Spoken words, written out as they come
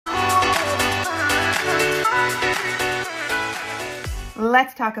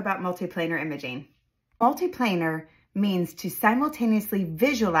Let's talk about multiplanar imaging. Multiplanar means to simultaneously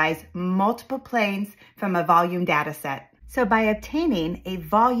visualize multiple planes from a volume data set. So by obtaining a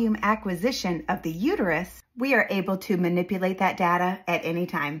volume acquisition of the uterus, we are able to manipulate that data at any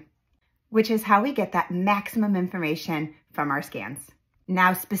time, which is how we get that maximum information from our scans.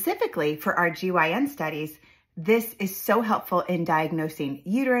 Now, specifically for our GYN studies, this is so helpful in diagnosing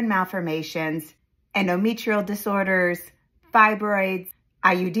uterine malformations, endometrial disorders, fibroids,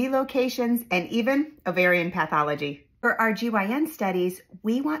 IUD locations, and even ovarian pathology. For our GYN studies,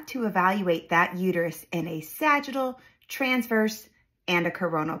 we want to evaluate that uterus in a sagittal, transverse, and a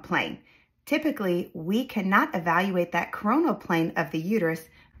coronal plane. Typically, we cannot evaluate that coronal plane of the uterus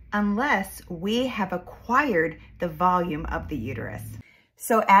unless we have acquired the volume of the uterus.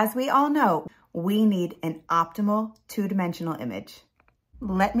 So as we all know, we need an optimal two-dimensional image.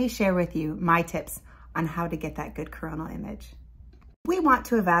 Let me share with you my tips on how to get that good coronal image. We want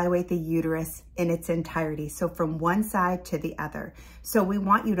to evaluate the uterus in its entirety, so from one side to the other. So we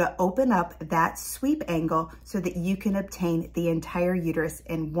want you to open up that sweep angle so that you can obtain the entire uterus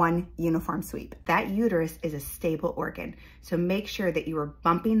in one uniform sweep. That uterus is a stable organ, so make sure that you are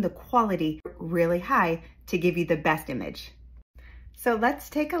bumping the quality really high to give you the best image. So let's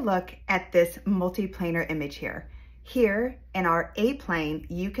take a look at this multiplanar image here. Here in our A plane,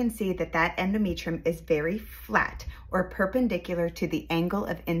 you can see that that endometrium is very flat or perpendicular to the angle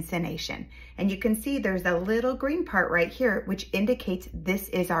of insonation. And you can see there's a little green part right here, which indicates this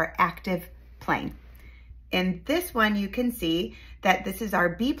is our active plane. In this one, you can see that this is our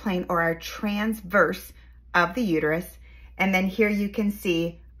B plane or our transverse of the uterus. And then here you can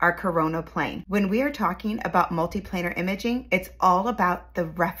see our coronal plane. When we are talking about multiplanar imaging, it's all about the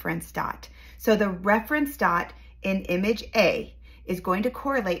reference dot. So the reference dot in image A is going to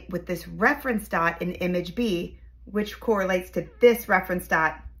correlate with this reference dot in image B, which correlates to this reference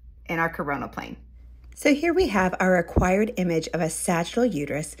dot in our coronal plane. So here we have our acquired image of a sagittal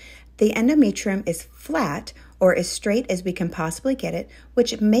uterus. The endometrium is flat or as straight as we can possibly get it,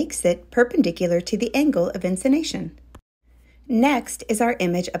 which makes it perpendicular to the angle of insonation. Next is our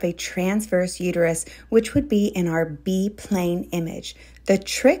image of a transverse uterus, which would be in our B plane image. The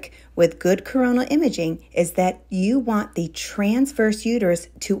trick with good coronal imaging is that you want the transverse uterus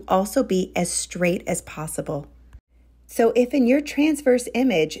to also be as straight as possible. So if in your transverse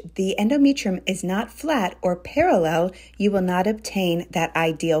image, the endometrium is not flat or parallel, you will not obtain that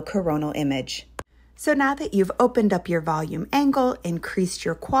ideal coronal image. So now that you've opened up your volume angle, increased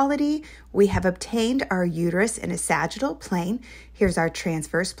your quality, we have obtained our uterus in a sagittal plane. Here's our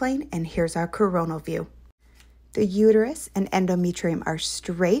transverse plane, and here's our coronal view. The uterus and endometrium are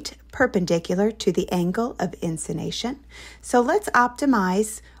straight, perpendicular to the angle of insonation. So let's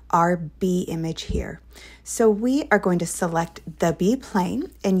optimize our B image here. So we are going to select the B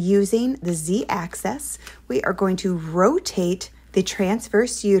plane, and using the Z axis, we are going to rotate the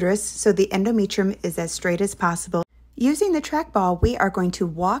transverse uterus so the endometrium is as straight as possible. Using the trackball, we are going to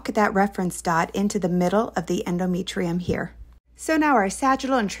walk that reference dot into the middle of the endometrium here. So now our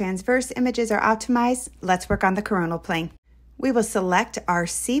sagittal and transverse images are optimized. Let's work on the coronal plane. We will select our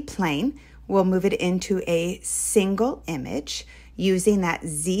C plane. We'll move it into a single image. Using that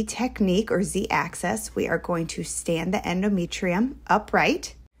Z technique or Z axis, we are going to stand the endometrium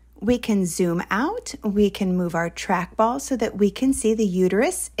upright. We can zoom out, we can move our trackball so that we can see the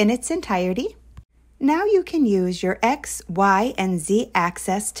uterus in its entirety. Now you can use your X, Y, and Z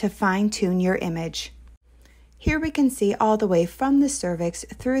axis to fine-tune your image. Here we can see all the way from the cervix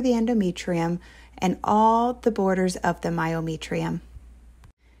through the endometrium and all the borders of the myometrium.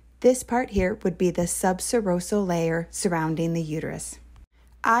 This part here would be the subserosal layer surrounding the uterus.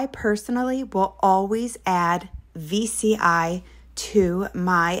 I personally will always add VCI to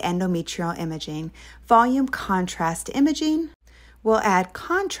my endometrial imaging. Volume contrast imaging will add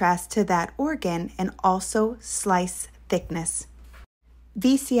contrast to that organ and also slice thickness.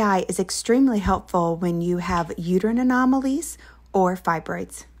 VCI is extremely helpful when you have uterine anomalies or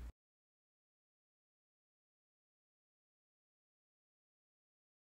fibroids.